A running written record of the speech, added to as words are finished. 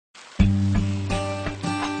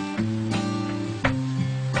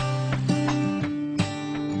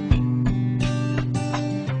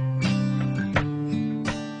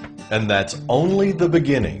And that's only the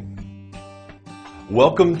beginning.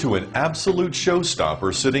 Welcome to an absolute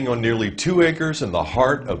showstopper sitting on nearly 2 acres in the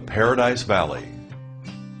heart of Paradise Valley.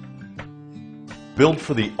 Built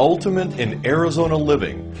for the ultimate in Arizona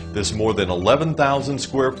living, this more than 11,000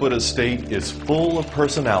 square foot estate is full of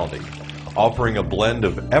personality, offering a blend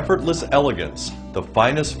of effortless elegance, the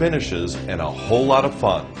finest finishes, and a whole lot of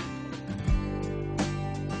fun.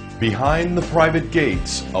 Behind the private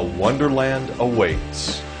gates, a wonderland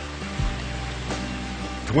awaits.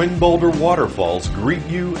 Twin boulder waterfalls greet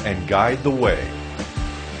you and guide the way.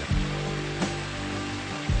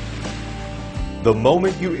 The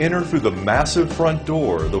moment you enter through the massive front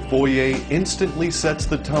door, the foyer instantly sets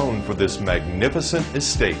the tone for this magnificent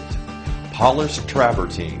estate. Polished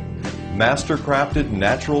travertine, master-crafted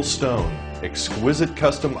natural stone, exquisite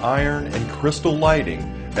custom iron and crystal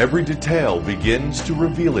lighting, every detail begins to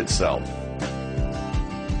reveal itself.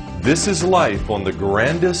 This is life on the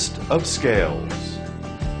grandest of scales.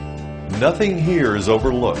 Nothing here is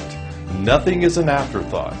overlooked. Nothing is an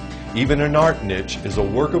afterthought. Even an art niche is a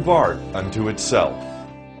work of art unto itself.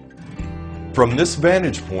 From this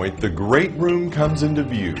vantage point, the great room comes into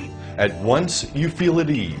view. At once you feel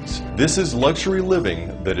at ease. This is luxury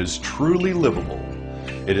living that is truly livable.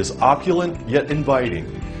 It is opulent yet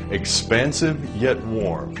inviting, expansive yet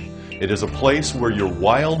warm. It is a place where your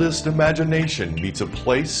wildest imagination meets a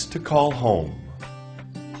place to call home.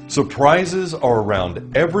 Surprises are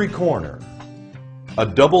around every corner. A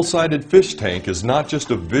double-sided fish tank is not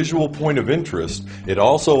just a visual point of interest, it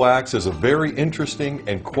also acts as a very interesting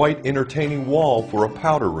and quite entertaining wall for a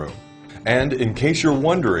powder room. And in case you're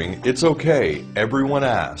wondering, it's okay, everyone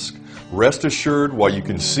asks. Rest assured, while you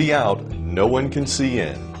can see out, no one can see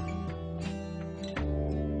in.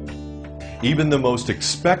 Even the most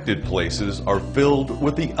expected places are filled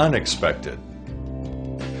with the unexpected.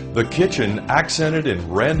 The kitchen, accented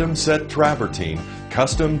in random set travertine,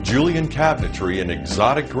 custom Julian cabinetry, and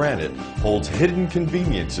exotic granite, holds hidden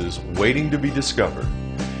conveniences waiting to be discovered.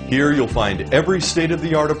 Here you'll find every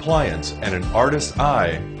state-of-the-art appliance and an artist's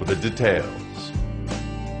eye for the details.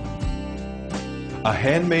 A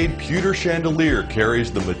handmade pewter chandelier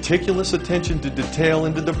carries the meticulous attention to detail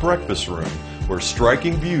into the breakfast room, where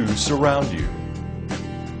striking views surround you.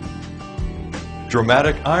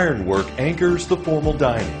 Dramatic ironwork anchors the formal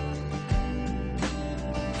dining.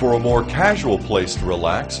 For a more casual place to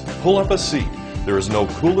relax, pull up a seat. There is no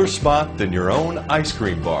cooler spot than your own ice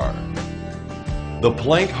cream bar. The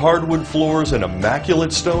plank hardwood floors and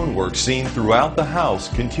immaculate stonework seen throughout the house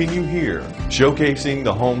continue here, showcasing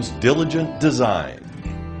the home's diligent design.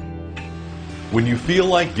 When you feel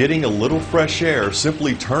like getting a little fresh air,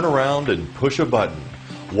 simply turn around and push a button.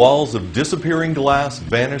 Walls of disappearing glass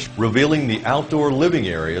vanish, revealing the outdoor living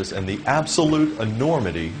areas and the absolute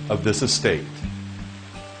enormity of this estate.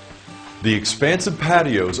 The expansive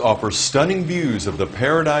patios offer stunning views of the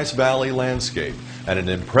Paradise Valley landscape and an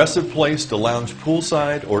impressive place to lounge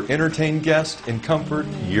poolside or entertain guests in comfort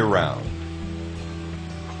year-round.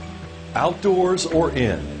 Outdoors or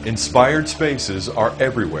in, inspired spaces are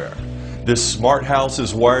everywhere. This smart house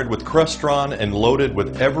is wired with Crestron and loaded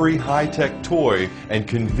with every high-tech toy and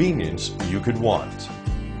convenience you could want.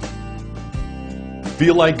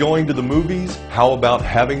 Feel like going to the movies? How about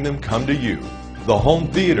having them come to you? The home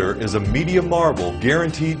theater is a media marvel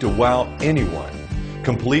guaranteed to wow anyone.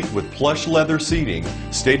 Complete with plush leather seating,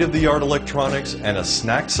 state-of-the-art electronics, and a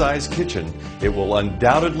snack-sized kitchen, it will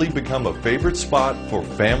undoubtedly become a favorite spot for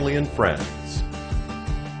family and friends.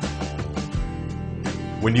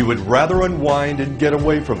 When you would rather unwind and get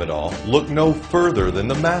away from it all, look no further than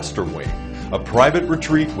the master wing, a private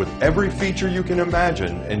retreat with every feature you can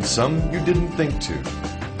imagine and some you didn't think to.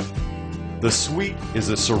 The suite is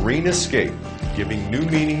a serene escape, giving new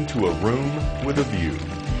meaning to a room with a view.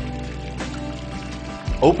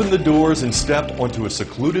 Open the doors and step onto a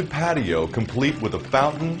secluded patio complete with a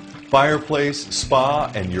fountain, fireplace,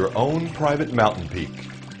 spa, and your own private mountain peak.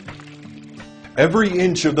 Every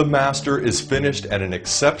inch of the master is finished at an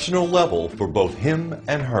exceptional level for both him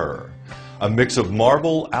and her. A mix of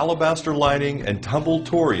marble, alabaster lining, and tumbled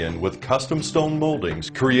Torian with custom stone moldings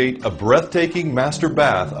create a breathtaking master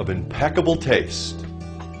bath of impeccable taste.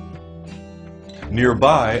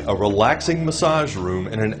 Nearby, a relaxing massage room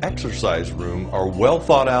and an exercise room are well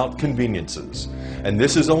thought out conveniences, and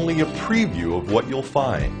this is only a preview of what you'll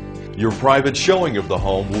find. Your private showing of the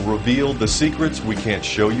home will reveal the secrets we can't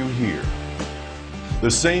show you here.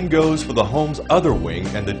 The same goes for the home's other wing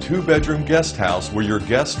and the 2-bedroom guest house where your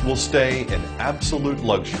guests will stay in absolute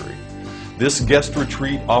luxury. This guest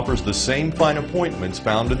retreat offers the same fine appointments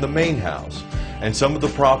found in the main house and some of the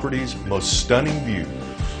property's most stunning views.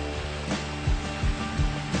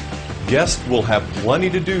 Guests will have plenty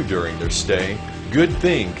to do during their stay. Good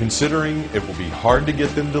thing considering it will be hard to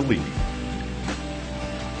get them to leave.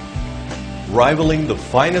 Rivaling the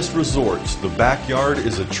finest resorts, the backyard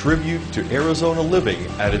is a tribute to Arizona living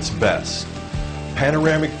at its best.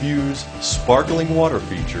 Panoramic views, sparkling water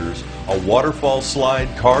features, a waterfall slide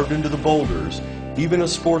carved into the boulders, even a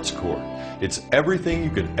sports court. It's everything you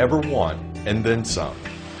could ever want and then some.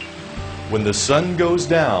 When the sun goes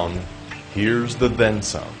down, here's the then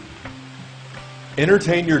some.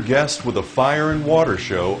 Entertain your guests with a fire and water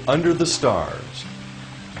show under the stars.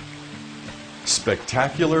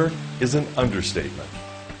 Spectacular is an understatement.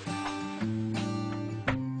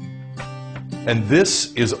 And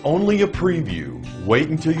this is only a preview. Wait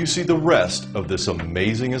until you see the rest of this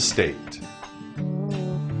amazing estate.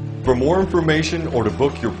 For more information or to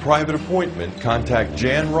book your private appointment, contact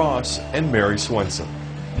Jan Ross and Mary Swenson.